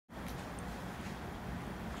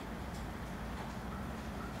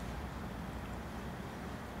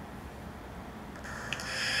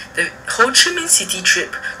The Ho Chi Minh City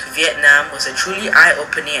trip to Vietnam was a truly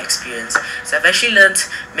eye-opening experience. So I've actually learned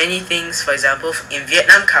many things, for example, in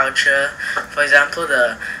Vietnam culture, for example,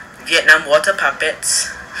 the Vietnam water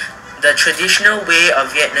puppets, the traditional way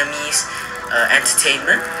of Vietnamese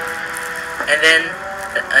entertainment, and then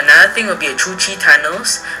another thing would be a Chu Chi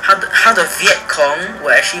tunnels, how the Viet Cong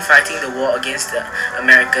were actually fighting the war against the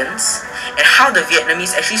Americans, and how the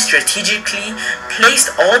Vietnamese actually strategically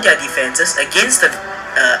placed all their defenses against the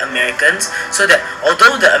Americans, so that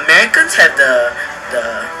although the Americans had the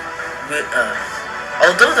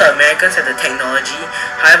technology,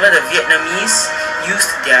 however the Vietnamese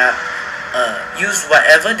used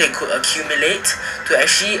whatever they could accumulate to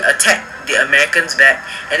actually attack the Americans back,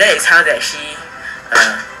 and that is how they actually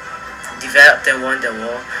developed and won the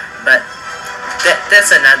war. But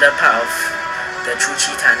that's another part of the Chu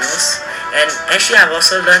Chi tunnels. And actually I've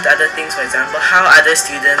also learned other things, for example, how long other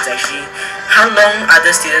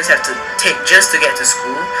students have to take just to get to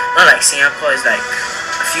school. Not like Singapore is like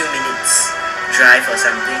a few minutes drive or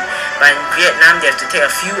something, but in Vietnam they have to take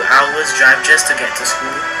a few hours drive just to get to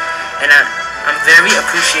school. And I'm very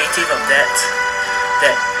appreciative of that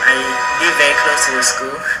I live very close to the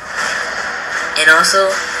school. And also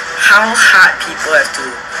how hard people have to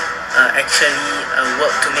actually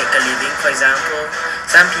work to make a living. For example,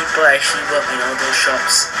 some people actually work in all those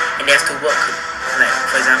shops and they have to work, like,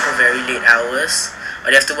 for example, very late hours, or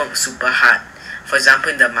they have to work super hard, for example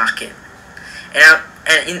in the market. And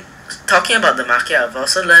in talking about the market, I've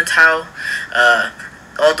also learned how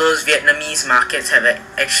all those Vietnamese markets have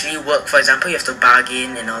actually worked. For example, you have to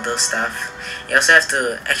bargain and all those stuff. You also have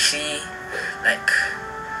to actually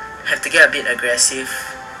have to get a bit aggressive.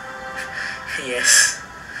 Yes.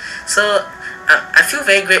 So I feel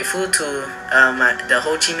very grateful to the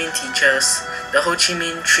Ho Chi Minh teachers, the Ho Chi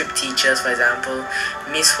Minh trip teachers, for example,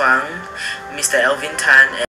 Miss Huang, Mr. Elvin Tan,